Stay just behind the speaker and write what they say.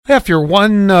If you're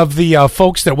one of the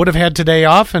folks that would have had today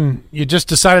off and you just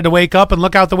decided to wake up and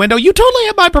look out the window, you totally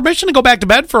have my permission to go back to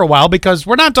bed for a while because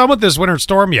we're not done with this winter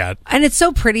storm yet. And it's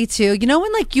so pretty too. You know,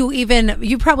 when like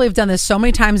you probably have done this so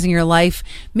many times in your life.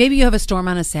 Maybe you have a storm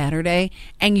on a Saturday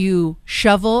and you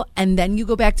shovel and then you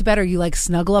go back to bed, or you like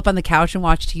snuggle up on the couch and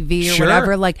watch TV or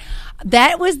whatever. Like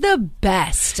that was the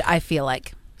best, I feel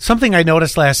like. Something I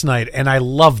noticed last night, and I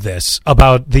love this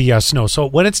about the snow. So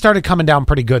when it started coming down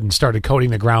pretty good and started coating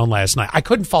the ground last night, I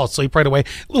couldn't fall asleep right away.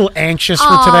 A little anxious for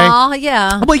today. Oh,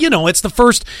 yeah. Well, you know, it's the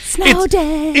first snow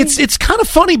day. It's kind of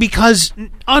funny because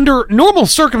under normal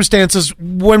circumstances,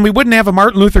 when we wouldn't have a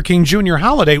Martin Luther King Jr.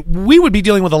 holiday, we would be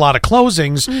dealing with a lot of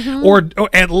closings, or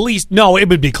at least, no, it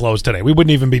would be closed today. We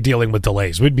wouldn't even be dealing with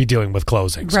delays. We'd be dealing with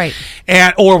closings. Right.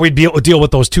 Or we'd deal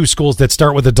with those two schools that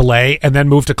start with a delay and then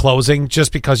move to closing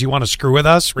just because you want to screw with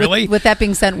us, really? With that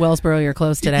being said, Wellsboro, you're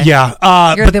closed today. Yeah.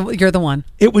 You're the one.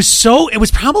 It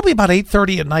was probably about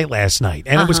 8:30 at night last night,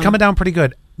 and it was coming down pretty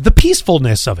good. The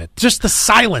peacefulness of it, just the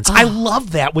silence. I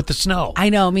love that with the snow. I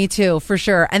know, me too, for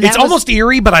sure. And it's almost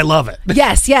eerie, but I love it.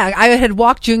 Yes, yeah. I had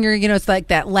walked Junior, it's like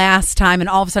that last time, and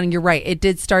all of a sudden, you're right, it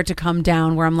did start to come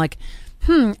down where I'm like,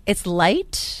 it's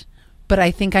light, but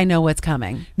I think I know what's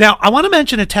coming. Now, I want to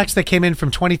mention a text that came in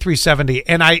from 2370,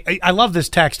 and I love this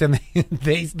text, and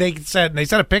they sent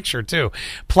a picture too.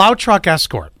 Plow truck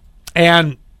escort,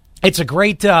 and it's a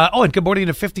great. And good morning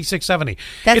to 5670.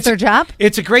 That's their job.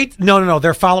 It's a great. No.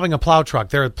 They're following a plow truck.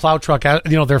 They're a plow truck.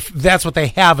 That's what they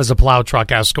have as a plow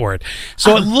truck escort.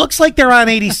 So it looks like they're on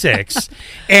 86,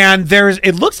 and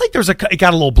it looks like it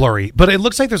got a little blurry, but it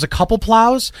looks like there's a couple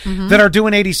plows that are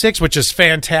doing 86, which is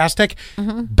fantastic.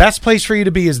 Best place for you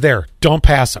to be is there. Don't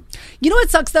pass them. You know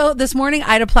what sucks though? This morning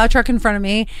I had a plow truck in front of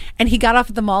me, and he got off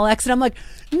at the mall exit. I'm like,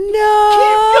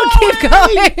 no, keep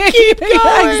going. Keep going.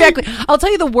 Yeah, exactly. I'll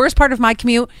tell you the worst part of my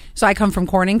commute. So I come from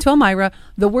Corning to Elmira.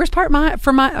 The worst part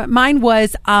for mine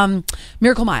was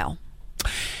Miracle Mile.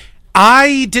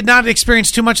 I did not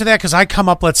experience too much of that because I come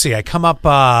up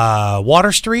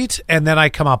Water Street, and then I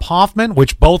come up Hoffman,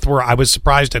 which both were, I was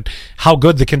surprised at how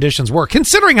good the conditions were,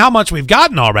 considering how much we've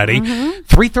gotten already.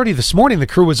 3:30 this morning, the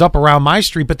crew was up around my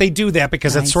street, but they do that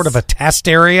because it's sort of a test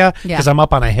area because I'm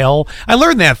up on a hill. I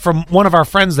learned that from one of our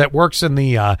friends that works in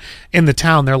the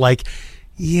town. They're like,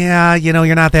 yeah,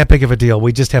 you're not that big of a deal.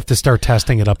 We just have to start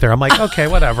testing it up there. I'm like, okay,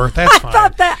 whatever. That's fine.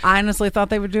 I honestly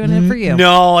thought they were doing it for you.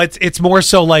 No, it's more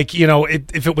so like,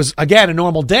 if it was, again, a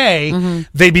normal day,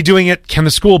 they'd be doing it. Can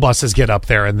the school buses get up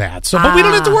there and that? So, but we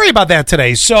don't have to worry about that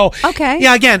today. So, okay.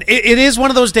 Yeah, again, it is one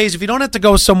of those days. If you don't have to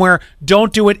go somewhere,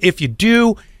 don't do it. If you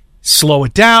do, slow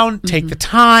it down. Take the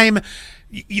time.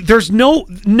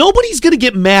 Nobody's going to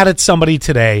get mad at somebody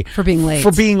today for being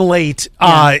late.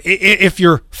 If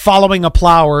you're following a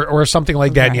plow or something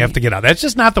like that, and you have to get out. That's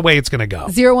just not the way it's going to go.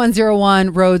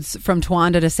 0101 roads from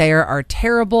Towanda to Sayre are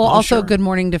terrible. Also, sure. Good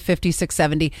morning to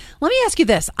 5670. Let me ask you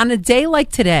this: on a day like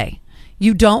today,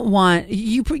 you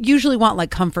usually want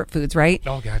like comfort foods, right?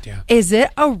 Oh God, yeah. Is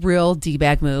it a real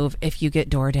D-bag move if you get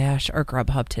DoorDash or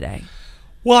Grubhub today?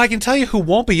 Well, I can tell you who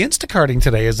won't be Instacarting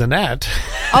today is Annette.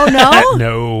 Oh, no?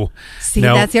 No. See,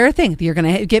 that's the other thing. You're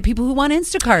going to get people who want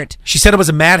Instacart. She said it was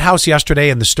a madhouse yesterday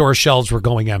and the store shelves were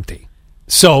going empty.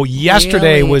 So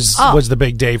yesterday was the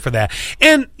big day for that.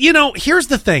 And, here's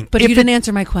the thing. But you didn't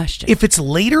answer my question. If it's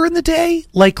later in the day,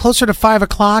 like closer to 5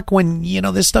 o'clock when,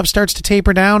 this stuff starts to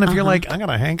taper down, if you're like, I'm going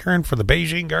to hankering for the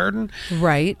Beijing garden.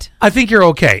 Right. I think you're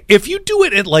okay. If you do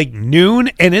it at like noon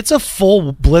and it's a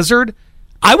full blizzard,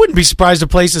 I wouldn't be surprised if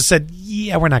places said,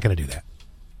 yeah, we're not going to do that.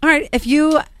 All right. If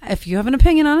you have an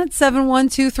opinion on it,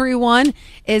 71231,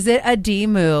 is it a D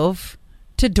move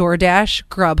to DoorDash,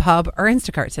 Grubhub, or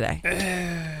Instacart today?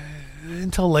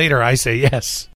 Until later, I say yes.